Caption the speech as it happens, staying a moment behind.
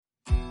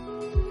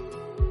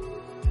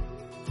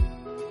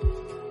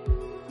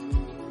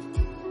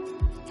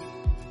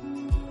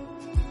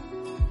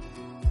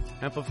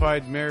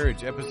Amplified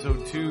Marriage,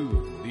 Episode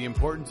 2, The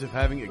Importance of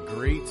Having a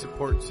Great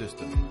Support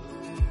System.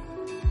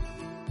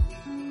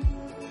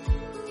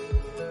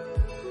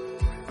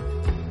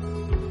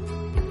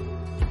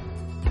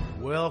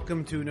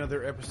 Welcome to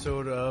another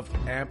episode of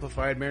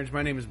Amplified Marriage.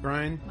 My name is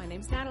Brian. My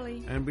name's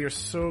Natalie. And we are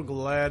so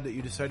glad that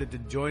you decided to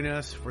join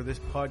us for this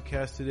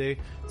podcast today.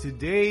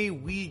 Today,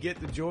 we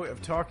get the joy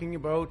of talking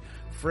about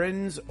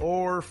friends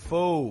or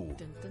foe.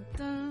 Dun,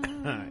 dun,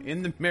 dun.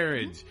 In the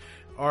marriage.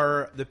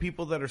 Are the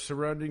people that are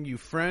surrounding you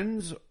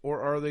friends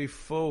or are they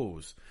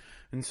foes?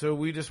 And so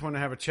we just want to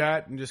have a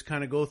chat and just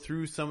kind of go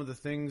through some of the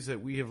things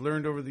that we have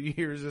learned over the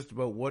years just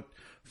about what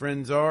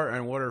friends are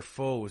and what are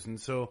foes. And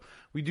so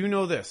we do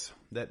know this,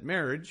 that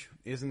marriage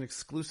is an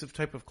exclusive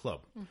type of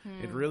club.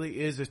 Mm-hmm. It really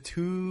is a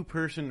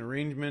two-person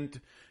arrangement.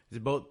 It's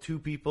about two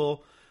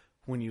people.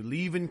 When you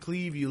leave and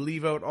cleave, you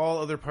leave out all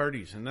other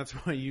parties. And that's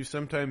why you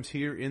sometimes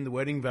hear in the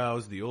wedding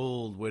vows, the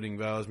old wedding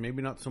vows,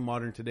 maybe not so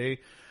modern today,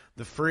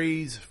 the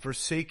phrase,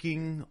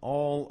 forsaking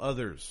all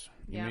others.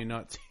 You may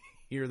not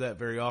hear that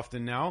very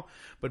often now,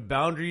 but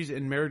boundaries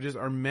in marriages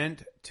are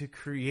meant to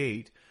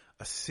create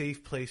a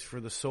safe place for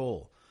the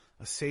soul,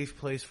 a safe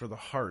place for the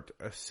heart,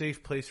 a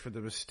safe place for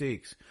the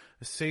mistakes,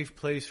 a safe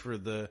place for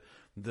the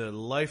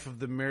life of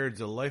the marriage,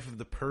 the life of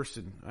the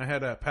person. I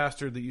had a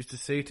pastor that used to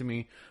say to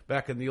me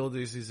back in the old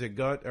days, he said,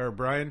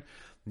 Brian,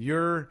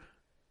 your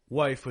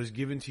wife was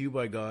given to you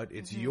by God.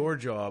 It's your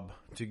job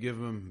to give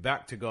him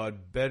back to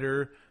God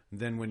better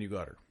than when you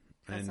got her.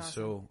 That's and awesome.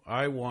 So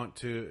I want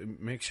to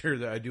make sure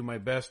that I do my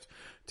best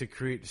to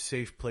create a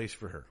safe place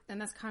for her. And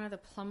that's kind of the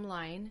plumb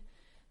line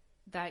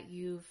that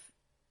you've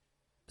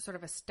sort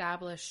of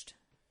established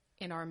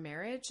in our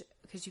marriage,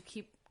 because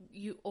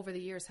you over the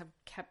years have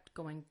kept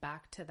going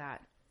back to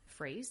that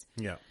phrase.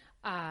 Yeah.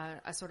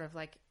 A sort of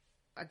like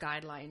a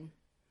guideline.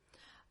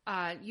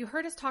 You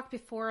heard us talk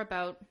before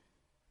about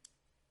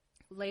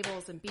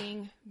labels and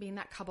being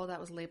that couple that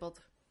was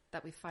labeled,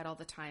 that we fight all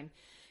the time.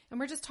 And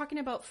we're just talking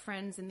about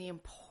friends and the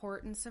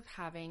importance of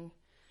having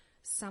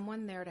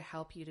someone there to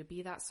help you, to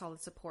be that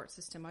solid support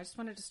system. I just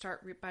wanted to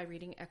start by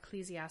reading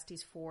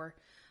Ecclesiastes 4,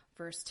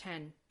 verse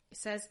 10. It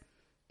says,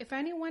 "If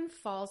anyone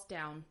falls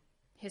down,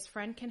 his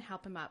friend can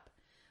help him up,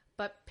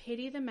 but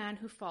pity the man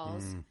who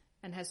falls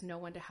and has no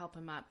one to help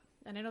him up."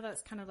 And I know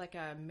that's kind of like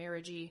a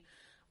marriagey,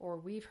 or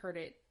we've heard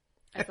it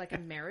as like a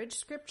marriage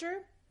scripture.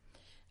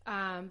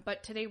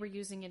 But today we're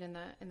using it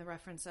in the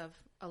reference of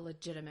a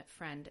legitimate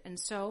friend. And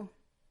so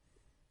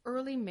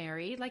early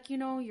married, like,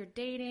 you're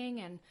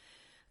dating and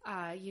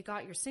you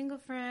got your single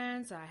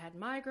friends. I had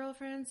my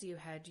girlfriends. You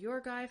had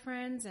your guy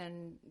friends.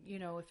 And,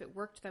 if it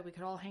worked that we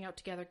could all hang out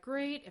together,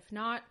 great. If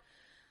not,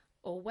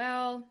 oh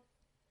well.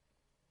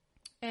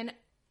 And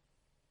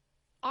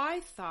I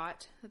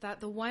thought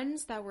that the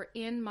ones that were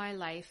in my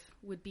life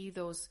would be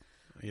those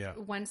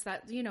ones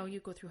that, you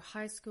go through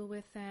high school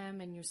with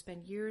them and you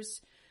spend years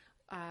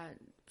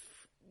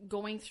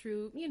going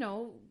through,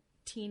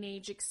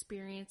 teenage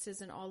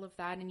experiences and all of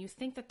that, and you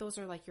think that those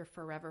are like your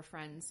forever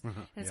friends.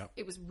 And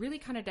it was really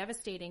kind of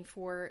devastating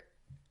for,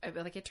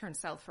 like, it turned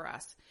south for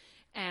us.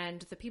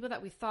 And the people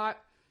that we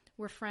thought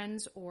were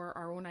friends, or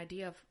our own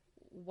idea of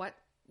what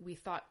we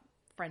thought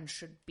friends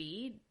should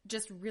be,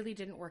 just really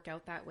didn't work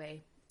out that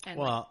way. And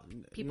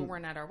people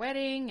weren't at our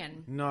wedding,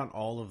 and not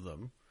all of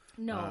them.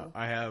 No.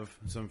 I have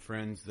some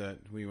friends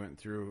that we went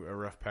through a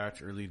rough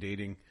patch early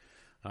dating.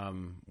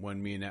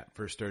 When me and Nat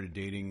first started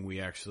dating, me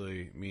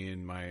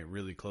and my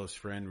really close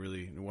friend,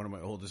 really one of my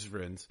oldest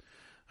friends,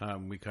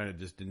 we kind of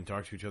just didn't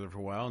talk to each other for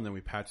a while, and then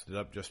we patched it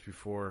up just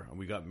before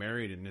we got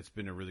married, and it's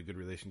been a really good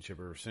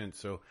relationship ever since.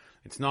 So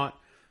it's not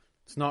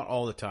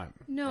all the time.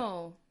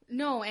 No.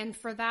 And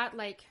for that,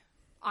 like,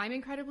 I'm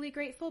incredibly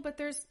grateful, but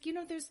there's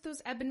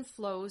those ebb and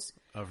flows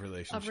of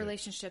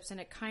relationships, and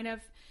it kind of,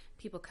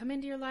 people come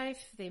into your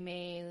life, they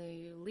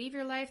may leave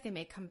your life, they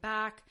may come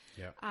back.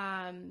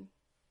 Yeah.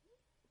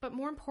 But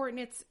more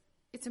important,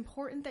 it's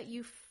important that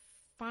you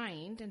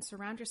find and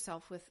surround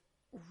yourself with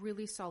a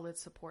really solid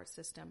support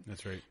system.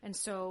 That's right. And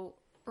so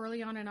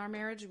early on in our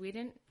marriage, we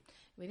didn't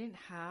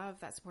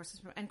have that support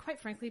system, and quite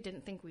frankly,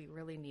 didn't think we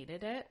really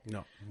needed it.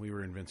 No, we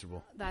were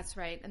invincible. That's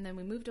right. And then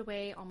we moved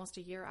away almost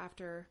a year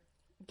after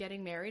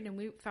getting married, and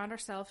we found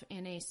ourselves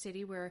in a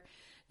city where,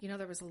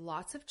 there was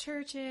lots of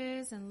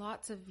churches and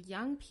lots of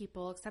young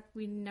people, except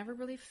we never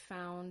really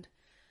found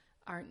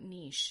our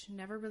niche,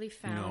 never really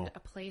found a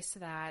place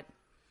that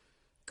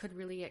could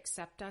really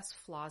accept us,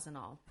 flaws and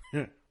all.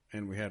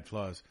 And we had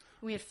flaws.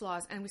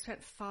 And we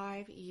spent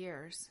 5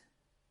 years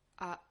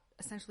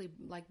essentially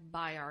like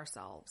by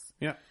ourselves.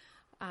 Yeah.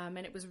 And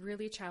it was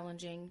really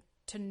challenging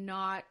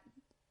how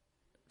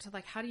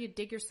do you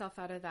dig yourself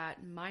out of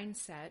that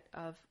mindset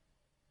of,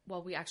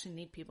 well, we actually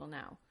need people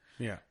now.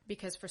 Yeah.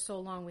 Because for so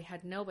long we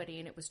had nobody,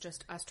 and it was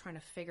just us trying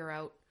to figure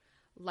out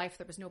life.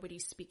 There was nobody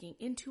speaking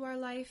into our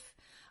life.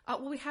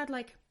 We had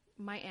like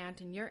my aunt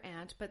and your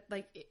aunt, but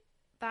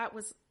that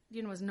was,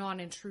 was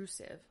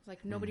non-intrusive.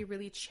 Like nobody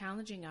really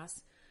challenging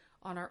us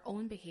on our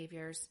own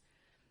behaviors.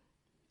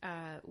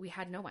 we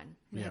had no one.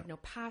 We had no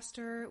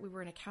pastor. We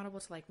weren't accountable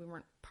to, like, we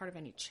weren't part of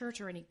any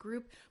church or any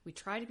group. We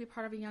tried to be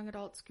part of a young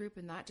adults group,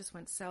 and that just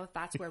went south.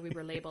 That's where we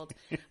were labeled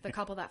the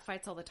couple that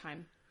fights all the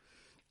time.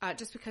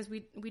 Just because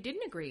we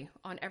didn't agree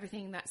on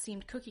everything that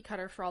seemed cookie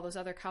cutter for all those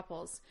other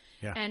couples.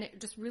 Yeah. And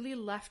it just really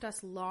left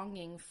us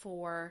longing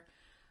for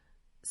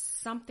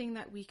something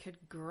that we could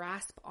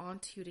grasp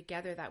onto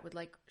together that would,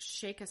 like,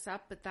 shake us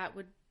up, but that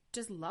would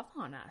just love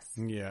on us.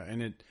 Yeah.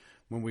 And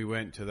when we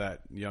went to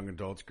that young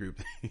adults group,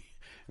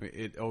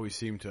 it always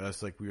seemed to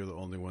us like we were the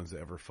only ones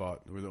that ever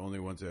fought. We were the only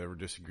ones that ever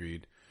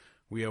disagreed.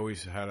 We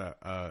always had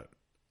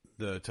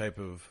the type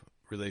of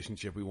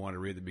relationship we wanted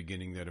right at the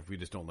beginning, that if we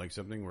just don't like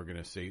something, we're going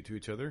to say it to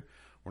each other.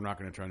 We're not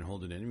going to try and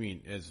hold it in. I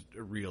mean, as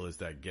real as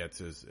that gets,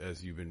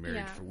 as you've been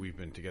married we've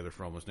been together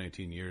for almost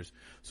 19 years.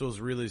 So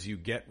as real as you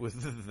get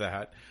with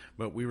that,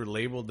 but we were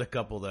labeled the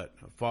couple that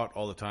fought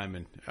all the time,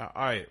 and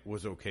I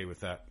was okay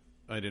with that.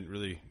 I didn't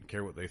really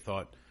care what they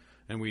thought.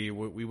 And we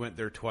went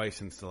there twice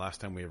since the last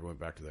time we ever went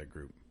back to that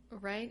group.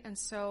 Right. And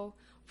so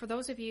for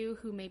those of you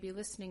who may be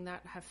listening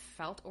that have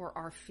felt or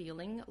are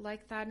feeling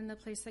like that in the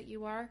place that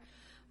you are,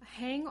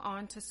 hang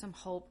on to some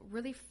hope.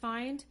 Really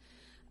find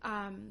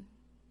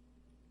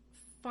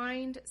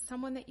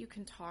someone that you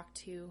can talk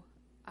to,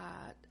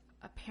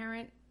 a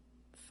parent,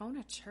 phone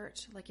a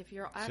church. Like, if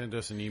you're send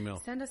us an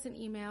email.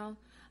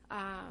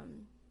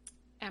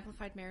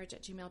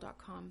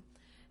 amplifiedmarriage@gmail.com.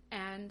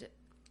 And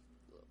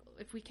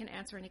if we can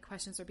answer any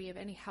questions or be of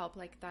any help,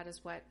 like, that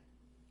is what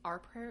our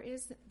prayer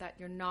is, that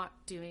you're not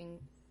doing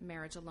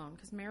marriage alone,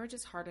 because marriage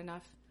is hard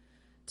enough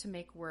to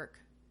make work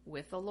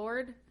with the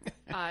Lord.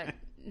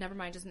 Never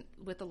mind just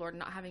with the Lord,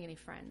 not having any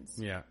friends.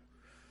 Yeah.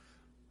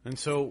 And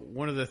so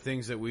one of the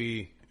things that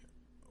we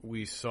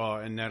saw,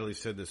 and Natalie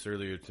said this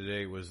earlier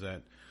today, was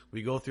that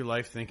we go through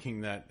life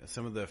thinking that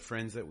some of the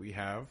friends that we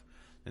have,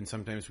 and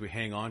sometimes we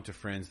hang on to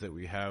friends that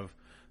we have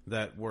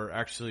that were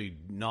actually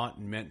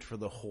not meant for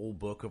the whole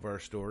book of our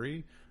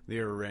story. They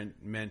are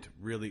meant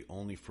really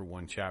only for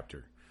one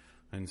chapter.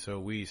 And so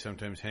we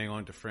sometimes hang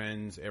on to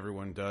friends,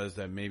 everyone does,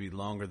 that maybe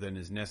longer than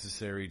is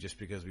necessary just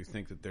because we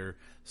think that they're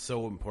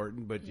so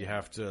important. But you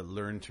have to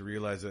learn to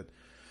realize that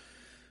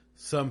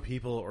some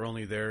people are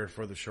only there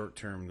for the short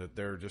term, that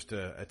they're just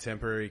a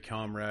temporary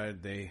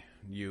comrade.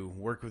 You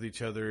work with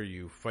each other,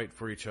 you fight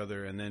for each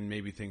other, and then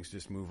maybe things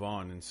just move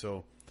on. And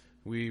so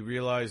we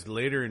realized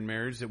later in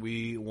marriage that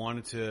we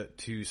wanted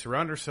to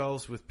surround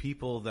ourselves with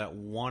people that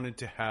wanted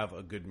to have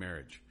a good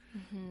marriage.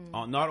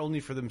 Mm-hmm. Not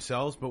only for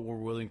themselves, but were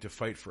willing to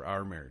fight for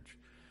our marriage.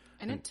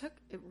 And it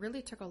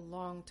really took a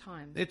long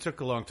time. It took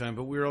a long time,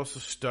 but we were also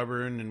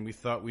stubborn, and we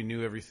thought we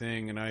knew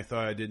everything, and I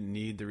thought I didn't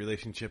need the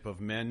relationship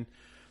of men,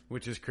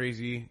 which is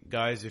crazy.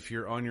 Guys, if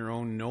you're on your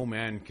own, no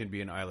man can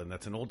be an island.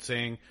 That's an old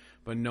saying,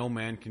 but no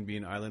man can be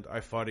an island.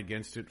 I fought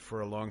against it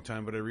for a long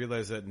time, but I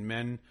realized that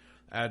men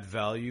add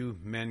value.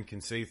 Men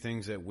can say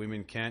things that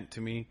women can't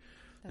to me.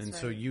 That's and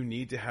right. So you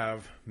need to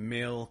have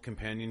male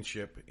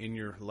companionship in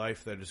your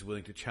life that is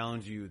willing to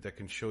challenge you, that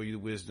can show you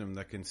wisdom,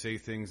 that can say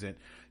things that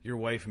your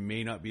wife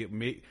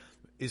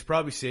is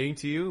probably saying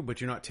to you,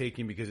 but you're not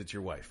taking because it's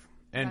your wife.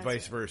 And that's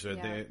vice versa.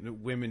 Yeah. The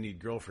women need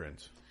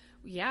girlfriends.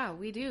 Yeah,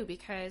 we do,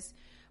 because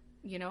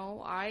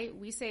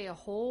we say a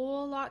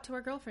whole lot to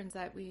our girlfriends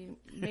that we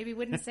maybe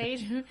wouldn't say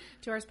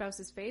to our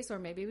spouse's face, or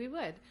maybe we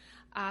would.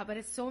 But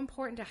it's so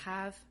important to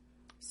have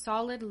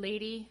solid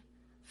lady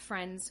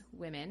friends,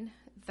 women,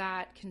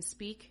 that can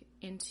speak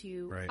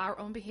into our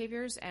own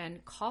behaviors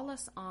and call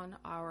us on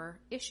our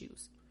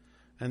issues.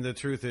 And the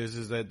truth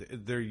is that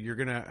you're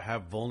going to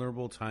have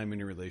vulnerable time in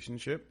your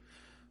relationship.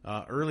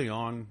 Early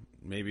on,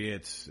 maybe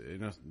it's,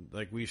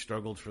 like we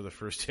struggled for the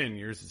first 10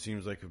 years, it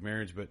seems like, of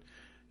marriage, but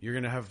you're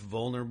going to have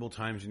vulnerable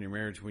times in your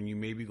marriage when you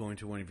may be going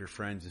to one of your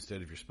friends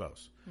instead of your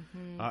spouse.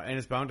 Mm-hmm. And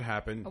it's bound to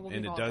happen,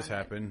 and it does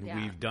happen. Yeah.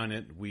 We've done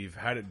it. We've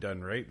had it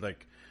done, right?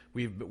 Like,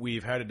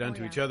 we've had it done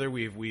to each other.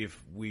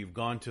 We've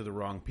gone to the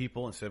wrong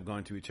people instead of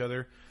going to each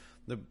other.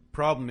 The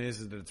problem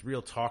is that it's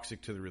real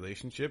toxic to the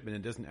relationship, and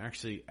it doesn't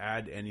actually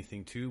add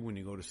anything to when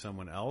you go to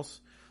someone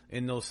else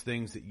in those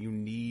things that you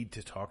need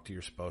to talk to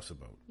your spouse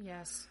about.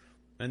 Yes.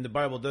 And the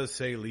Bible does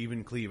say leave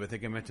and cleave. I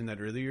think I mentioned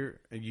that earlier.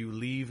 You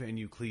leave and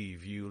you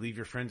cleave. You leave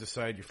your friends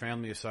aside, your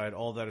family aside,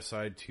 all that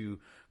aside, to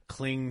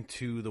cling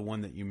to the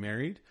one that you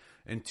married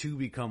and to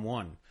become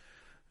one.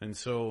 And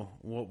so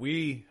what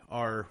we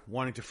are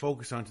wanting to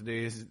focus on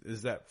today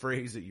is that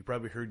phrase that you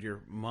probably heard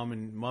your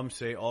mom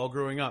say all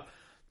growing up: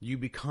 you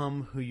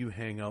become who you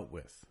hang out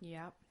with.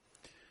 Yep.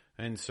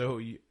 And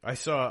so I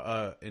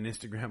saw an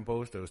Instagram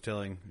post. I was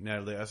telling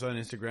Natalie, I saw an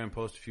Instagram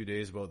post a few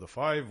days about the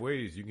 5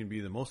 ways you can be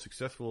the most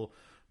successful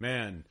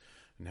man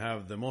and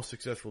have the most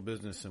successful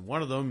business. And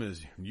one of them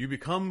is you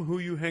become who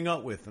you hang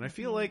out with. And I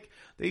feel like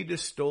they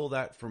just stole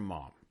that from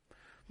Mom.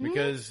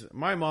 Because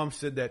my mom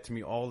said that to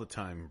me all the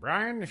time.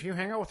 Brian, if you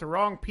hang out with the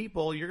wrong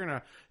people, you're going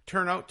to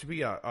turn out to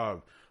be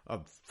a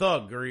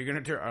thug, or you're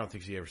going to turn... I don't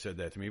think she ever said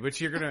that to me,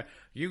 but you're going to...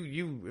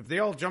 if they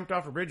all jumped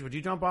off a bridge, would you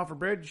jump off a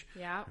bridge?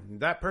 Yeah.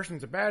 That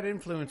person's a bad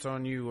influence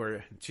on you,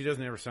 or she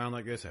doesn't ever sound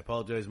like this. I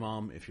apologize,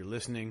 Mom, if you're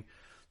listening.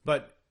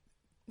 But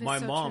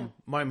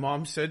my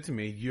mom said to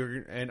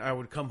me, and I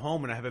would come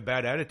home and I have a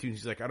bad attitude. And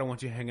she's like, I don't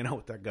want you hanging out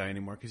with that guy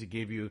anymore because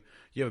you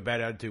have a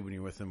bad attitude when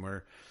you're with him,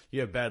 or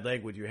you have bad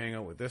leg when you hang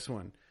out with this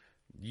one.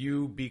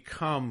 You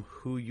become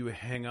who you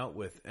hang out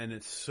with. And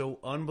it's so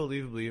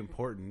unbelievably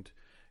important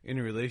in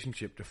a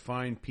relationship to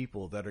find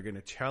people that are going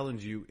to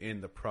challenge you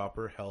in the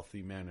proper,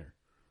 healthy manner.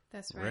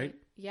 That's right.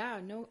 Yeah,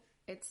 no,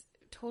 it's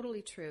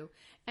totally true.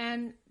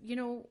 And,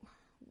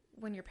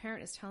 when your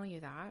parent is telling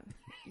you that,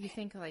 you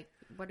think like,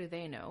 what do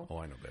they know? Oh,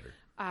 I know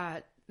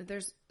better.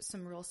 There's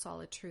some real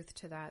solid truth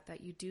to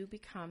that you do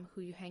become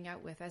who you hang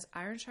out with. As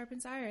iron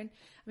sharpens iron,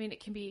 I mean,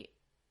 it can be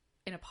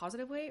in a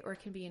positive way or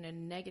it can be in a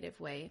negative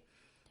way.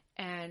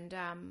 And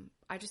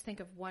I just think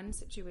of one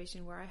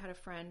situation where I had a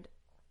friend,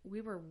 we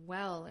were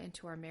well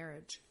into our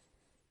marriage.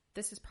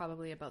 This is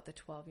probably about the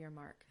 12-year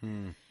mark.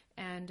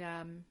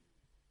 And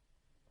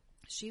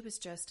she was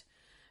just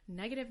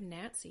negative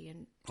Nancy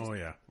and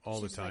all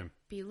the time, like,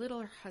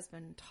 belittle her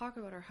husband, talk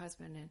about her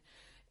husband,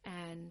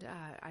 and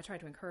I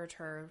tried to encourage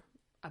her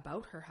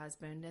about her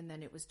husband, and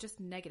then it was just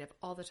negative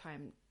all the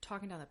time,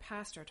 talking down the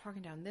pastor,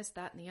 talking down this,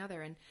 that, and the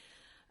other. And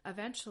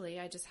eventually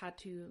I just had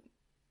to,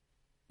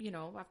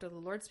 after the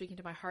Lord speaking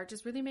to my heart,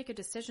 just really make a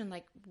decision,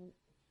 like,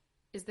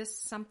 is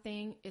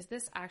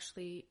this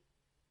actually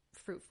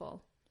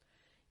fruitful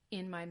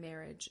in my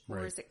marriage?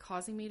 Or is it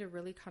causing me to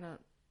really kind of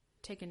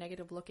take a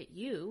negative look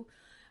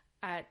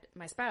at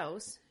my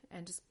spouse,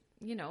 and just,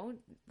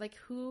 like,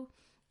 who,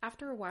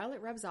 after a while,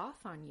 it rubs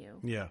off on you.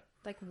 Yeah.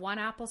 Like, one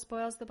apple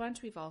spoils the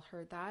bunch. We've all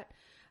heard that.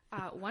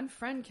 One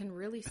friend can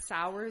really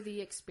sour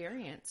the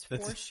experience,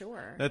 for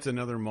sure. That's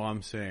another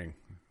mom saying,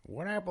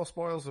 one apple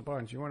spoils the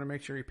bunch. You want to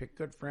make sure you pick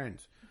good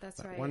friends.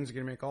 That's right. One's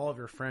going to make all of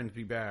your friends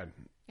be bad.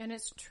 And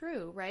it's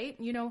true, right?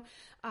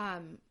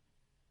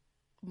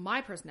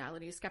 My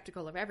personality is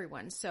skeptical of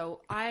everyone.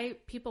 So I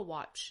people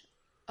watch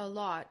a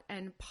lot.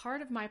 And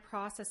part of my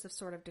process of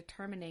sort of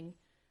determining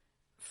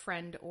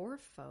friend or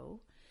foe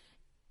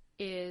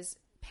is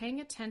paying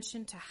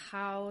attention to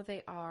how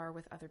they are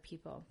with other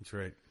people. That's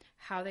right.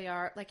 How they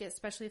are, like,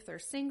 especially if they're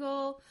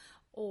single,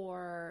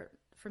 or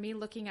for me,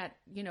 looking at,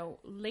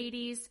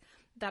 ladies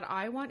that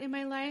I want in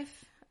my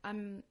life.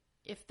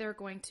 If they're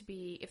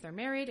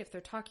married, if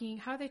they're talking,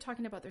 how are they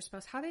talking about their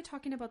spouse? How are they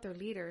talking about their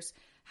leaders?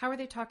 How are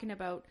they talking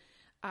about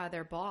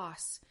their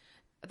boss,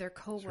 their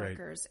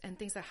coworkers, and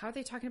things like, how are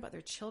they talking about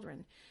their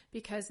children?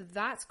 Because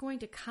that's going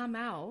to come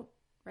out,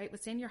 right?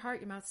 What's in your heart,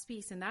 your mouth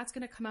speaks, and that's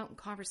going to come out in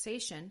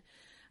conversation.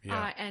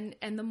 Yeah.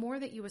 And the more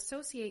that you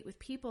associate with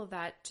people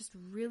that just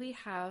really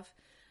have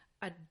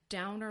a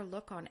downer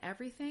look on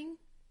everything,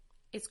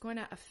 it's going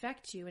to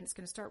affect you, and it's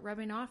going to start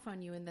rubbing off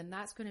on you. And then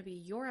that's going to be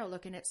your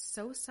outlook. And it's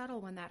so subtle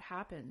when that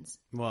happens.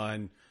 Well,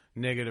 and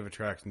negative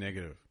attracts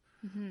negative.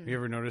 Mm-hmm. You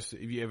ever notice,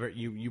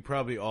 you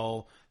probably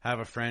all have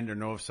a friend or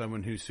know of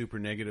someone who's super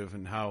negative,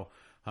 and how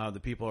the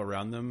people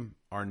around them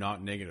are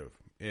not negative.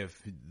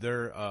 If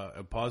they're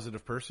a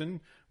positive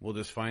person, we'll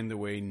just find the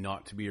way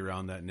not to be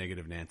around that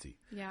negative Nancy.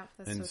 Yeah,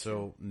 that's and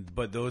so true.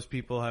 But those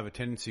people have a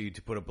tendency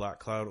to put a black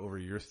cloud over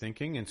your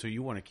thinking, and so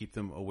you want to keep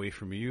them away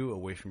from you,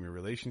 away from your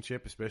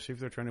relationship, especially if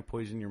they're trying to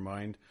poison your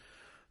mind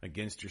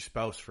against your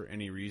spouse for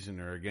any reason,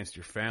 or against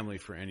your family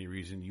for any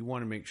reason. You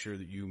want to make sure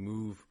that you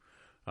move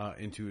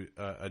into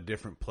a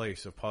different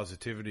place of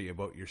positivity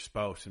about your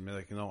spouse, and be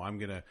like, I'm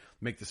going to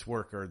make this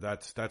work, or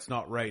that's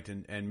not right.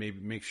 And maybe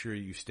make sure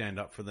you stand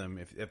up for them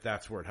if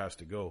that's where it has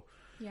to go.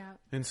 Yeah.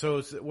 And so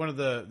it's one of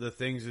the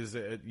things is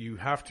that you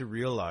have to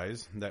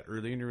realize that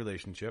early in your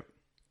relationship,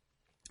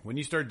 when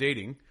you start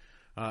dating,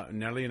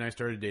 Natalie and I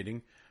started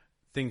dating,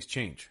 things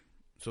change.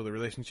 So the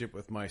relationship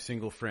with my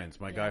single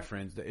friends, my guy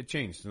friends, it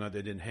changed. Not that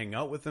I didn't hang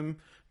out with them,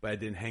 but I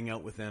didn't hang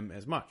out with them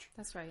as much.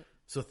 That's right.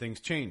 So things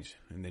change,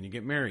 and then you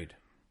get married.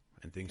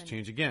 And things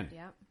change again.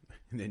 Yeah.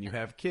 And then you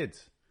have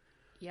kids.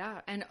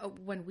 Yeah. And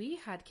when we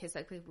had kids,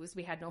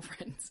 we had no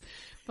friends.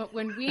 But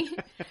when we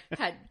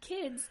had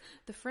kids,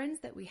 the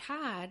friends that we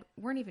had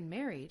weren't even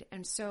married.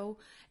 And so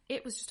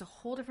it was just a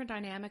whole different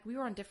dynamic. We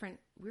were in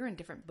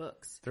different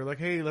books. They're like,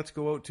 hey, let's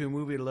go out to a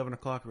movie at 11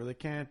 o'clock. We're like,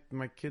 can't.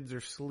 My kids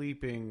are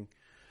sleeping.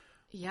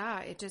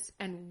 Yeah.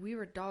 And we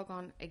were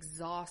doggone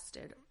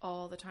exhausted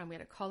all the time. We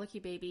had a colicky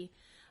baby.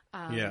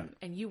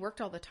 And you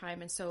worked all the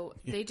time. And so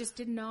they just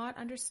did not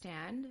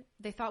understand.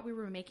 They thought we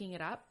were making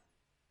it up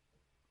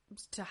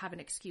to have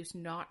an excuse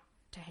not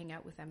to hang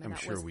out with them. And I'm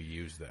sure we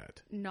used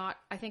that.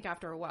 I think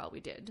after a while we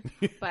did.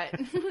 But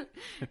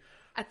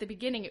at the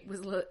beginning it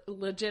was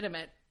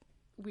legitimate.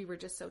 We were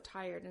just so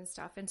tired and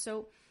stuff. And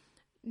so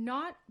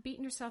not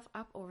beating yourself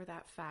up over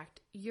that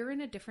fact. You're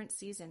in a different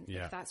season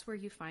if that's where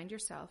you find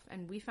yourself.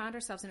 And we found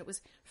ourselves, and it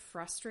was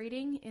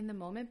frustrating in the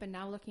moment. But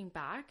now looking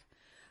back,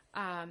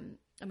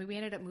 we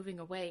ended up moving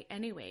away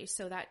anyway,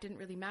 so that didn't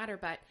really matter,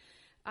 but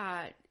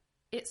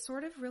it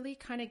sort of really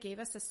kind of gave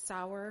us a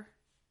sour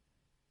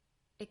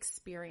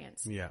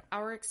experience. Yeah.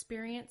 Our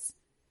experience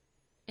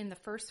in the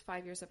first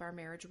 5 years of our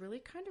marriage really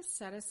kind of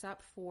set us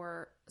up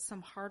for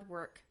some hard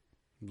work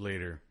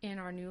later in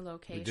our new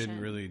location. We didn't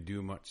really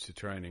do much to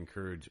try and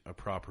encourage a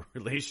proper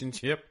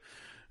relationship.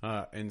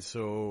 And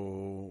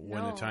so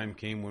when the No. time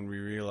came when we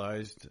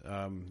realized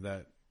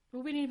that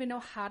Well, we didn't even know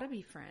how to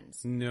be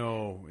friends.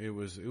 no, it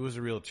was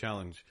a real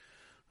challenge.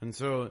 And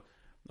so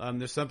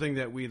there's something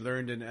that we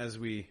learned, and as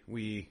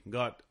we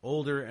got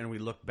older and we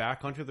looked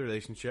back onto the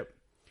relationship,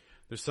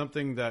 there's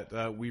something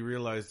that we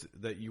realized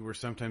that you were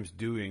sometimes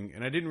doing,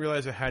 and I didn't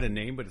realize it had a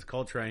name, but it's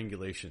called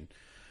triangulation.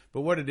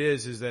 But what it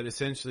is that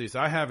essentially is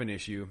I have an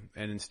issue,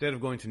 and instead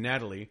of going to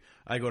Natalie,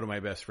 I go to my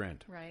best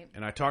friend. Right.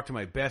 And I talk to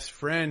my best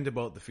friend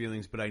about the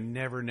feelings, but I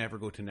never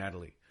go to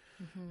Natalie.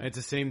 And it's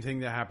the same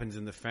thing that happens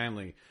in the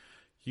family.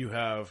 You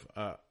have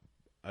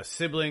a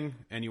sibling,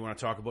 and you want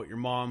to talk about your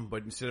mom,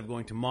 but instead of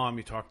going to mom,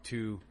 you talk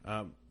to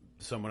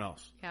someone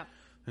else. Yeah.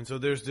 And so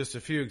there's just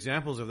a few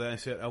examples of that. I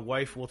said a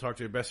wife will talk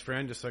to her best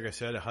friend, just like I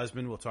said, a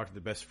husband will talk to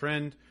the best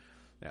friend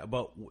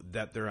about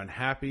that they're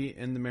unhappy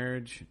in the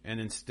marriage, and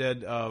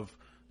instead of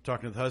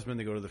talking to the husband,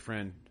 they go to the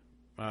friend.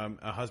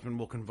 A husband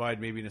will confide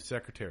maybe in a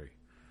secretary,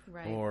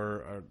 Right.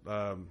 or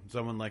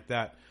someone like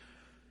that,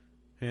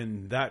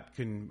 and that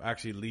can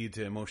actually lead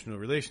to emotional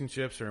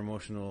relationships or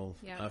emotional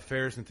Yeah.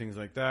 affairs and things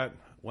like that.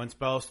 One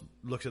spouse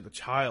looks at the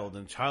child,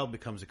 and the child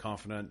becomes a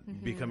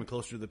confidant, becoming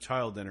closer to the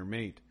child than her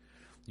mate.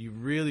 You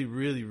really,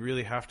 really,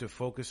 really have to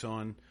focus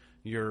on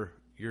your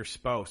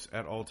spouse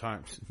at all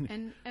times.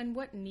 and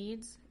what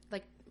needs,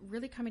 like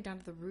really coming down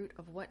to the root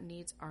of what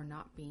needs are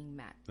not being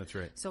met. That's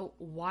right. So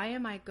why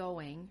am I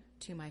going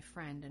to my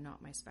friend and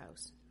not my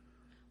spouse?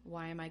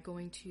 Why am I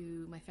going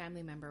to my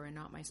family member and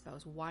not my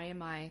spouse? Why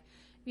am I,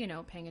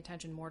 paying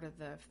attention more to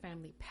the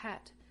family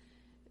pet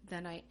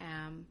than I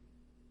am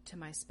to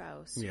my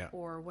spouse? Yeah.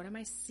 Or what am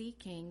I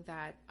seeking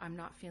that I'm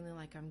not feeling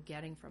like I'm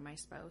getting from my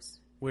spouse?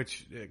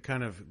 Which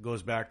kind of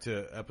goes back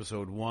to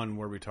episode 1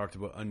 where we talked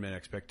about unmet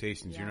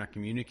expectations. Yeah. You're not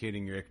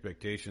communicating your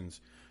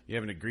expectations. You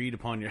haven't agreed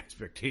upon your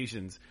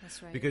expectations.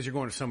 That's right. Because you're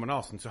going to someone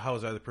else. And so how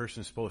is the other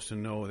person supposed to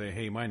know that,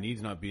 hey, my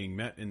need's not being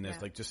met in this?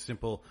 Yeah. Like just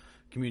simple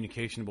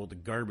communication about the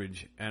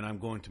garbage, and I'm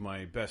going to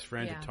my best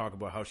friend Yeah. to talk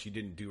about how she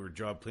didn't do her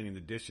job cleaning the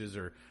dishes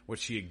or what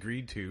she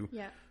agreed to,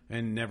 Yeah.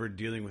 and never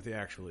dealing with the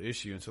actual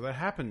issue. And so that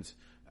happens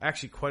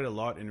actually quite a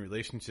lot in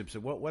relationships.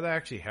 And what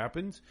actually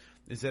happens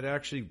is that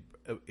actually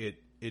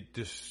it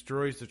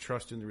destroys the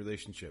trust in the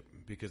relationship,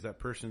 because that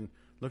person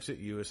looks at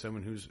you as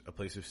someone who's a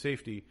place of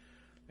safety,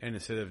 and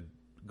instead of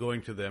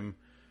going to them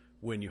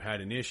when you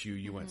had an issue,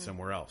 you went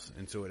somewhere else.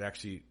 And so it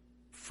actually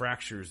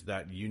fractures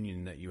that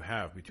union that you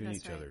have between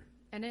That's each right. other.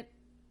 And it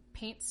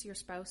paints your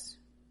spouse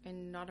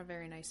in not a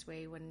very nice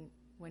way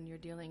when you're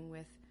dealing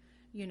with,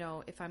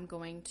 if I'm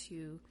going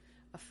to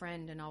a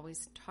friend and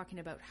always talking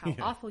about how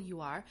Yeah. awful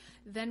you are,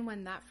 then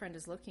when that friend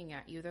is looking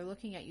at you, they're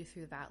looking at you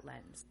through that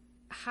lens.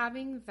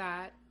 Having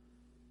that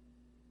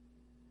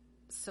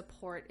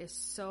support is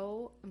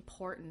so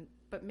important,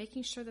 but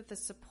making sure that the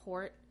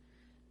support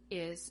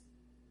is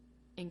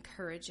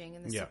encouraging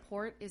and the Yeah.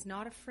 support is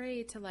not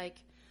afraid to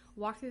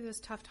walk through those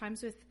tough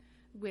times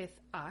with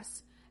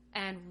us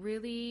and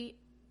really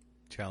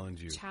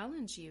challenge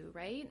you,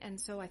 right? And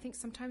so I think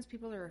sometimes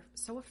people are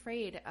so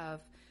afraid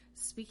of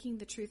speaking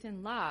the truth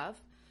in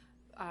love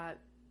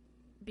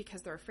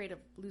because they're afraid of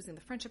losing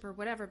the friendship or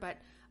whatever. But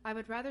I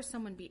would rather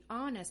someone be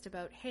honest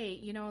about, hey,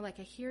 I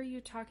hear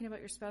you talking about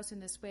your spouse in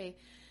this way.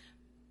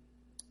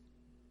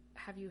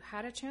 Have you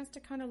had a chance to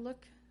kind of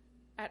look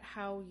at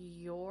how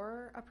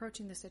you're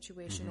approaching the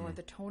situation or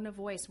the tone of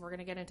voice? We're going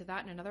to get into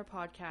that in another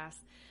podcast,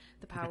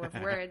 the power of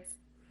words.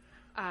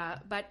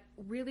 But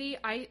really,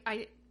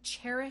 I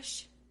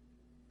cherish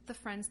the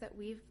friends that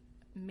we've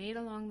made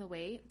along the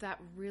way that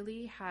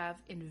really have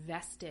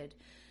invested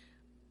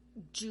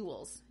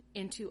jewels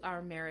into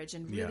our marriage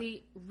and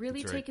really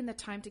That's right. taken the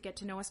time to get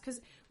to know us, because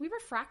we were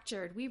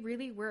fractured. We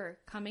really were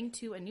coming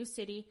to a new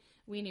city.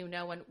 We knew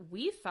no one.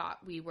 We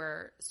thought we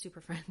were super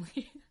friendly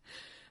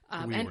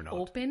We and were not.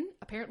 open.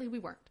 Apparently we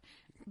weren't.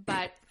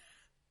 But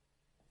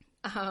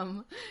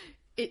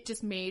it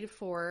just made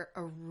for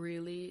a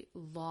really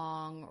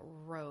long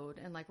road.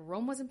 And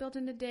Rome wasn't built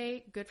in a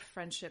day. Good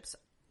friendships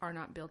are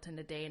not built in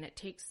a day. And it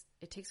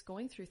takes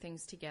going through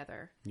things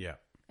together. Yeah.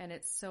 And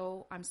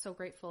I'm so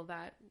grateful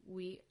that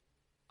we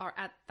are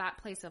at that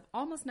place of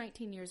almost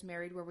 19 years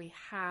married where we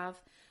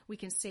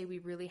can say we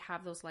really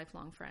have those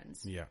lifelong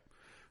friends. Yeah.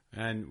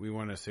 And we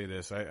want to say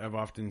this. I've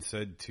often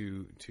said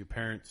to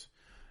parents,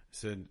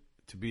 to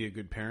be a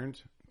good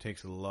parent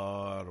takes a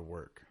lot of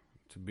work.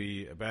 To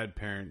be a bad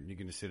parent, you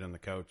can just sit on the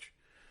couch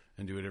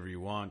and do whatever you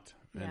want.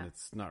 And Yeah.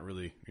 you're not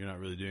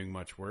really doing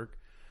much work.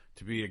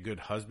 To be a good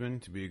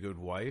husband, to be a good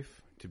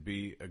wife, to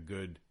be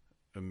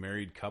a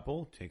married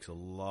couple takes a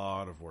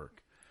lot of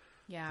work.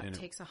 Yeah, And it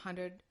takes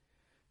 100%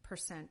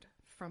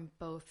 from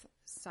both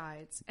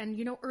sides. And,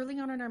 early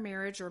on in our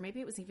marriage, or maybe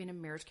it was even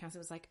in marriage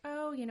counseling, it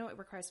was it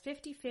requires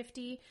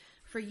 50-50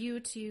 for you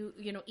to,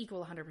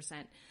 equal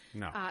 100%.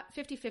 No.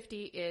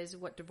 50-50 is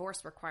what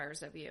divorce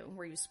requires of you,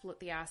 where you split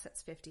the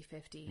assets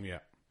 50-50. Yeah.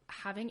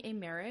 Having a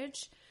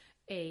marriage,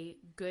 a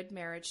good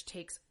marriage,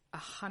 takes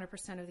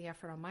 100% of the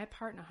effort on my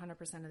part and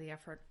 100% of the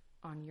effort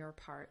on your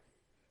part.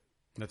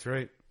 That's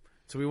right.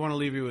 So we want to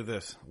leave you with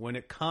this. When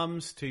it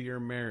comes to your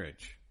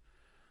marriage,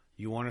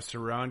 You want to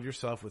surround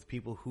yourself with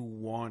people who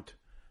want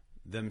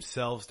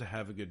themselves to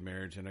have a good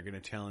marriage and are going to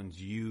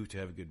challenge you to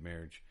have a good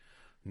marriage,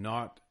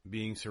 not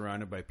being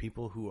surrounded by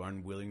people who are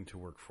unwilling to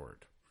work for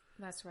it.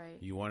 That's right.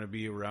 You want to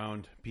be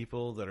around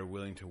people that are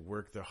willing to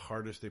work the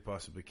hardest they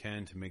possibly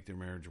can to make their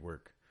marriage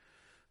work.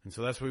 And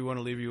so that's what we want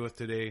to leave you with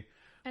today.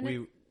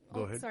 And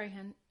Go ahead. Sorry,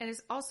 Hen. And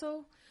it's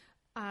also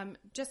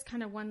just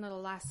kind of one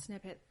little last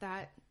snippet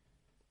that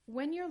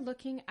when you're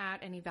looking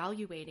at and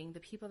evaluating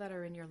the people that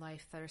are in your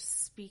life that are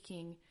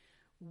speaking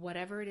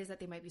whatever it is that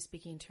they might be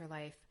speaking to your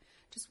life,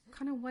 just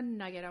kind of one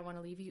nugget I want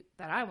to leave you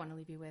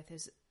with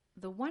is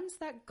the ones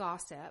that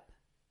gossip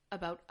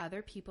about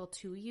other people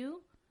to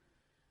you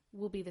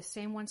will be the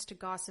same ones to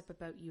gossip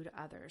about you to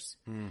others.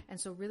 And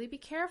so really be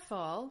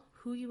careful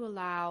who you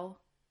allow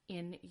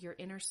in your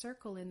inner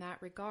circle in that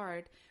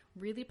regard.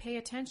 Really pay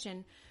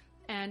attention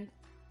and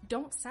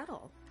don't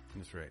settle.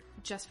 That's right.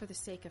 Just for the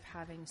sake of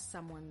having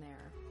someone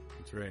there.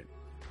 That's right.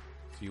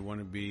 So you want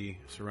to be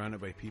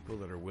surrounded by people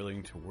that are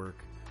willing to work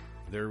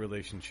their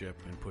relationship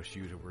and push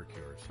you to work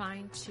yours.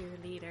 Find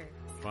cheerleaders.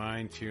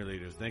 Find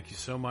cheerleaders. Thank you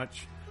so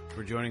much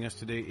for joining us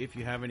today. If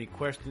you have any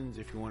questions,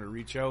 if you want to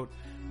reach out,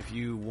 if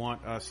you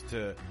want us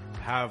to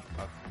have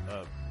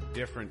a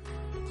different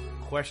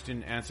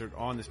question answered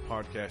on this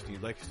podcast and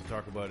you'd like us to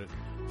talk about it,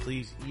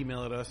 please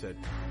email at us at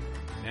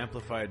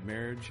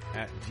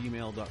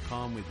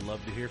amplifiedmarriage@gmail.com. We'd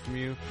love to hear from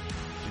you.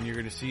 And you're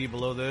going to see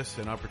below this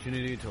an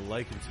opportunity to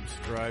like and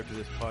subscribe to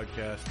this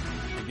podcast.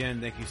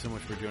 Again, thank you so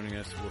much for joining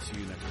us. We'll see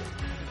you next time.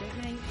 Okay.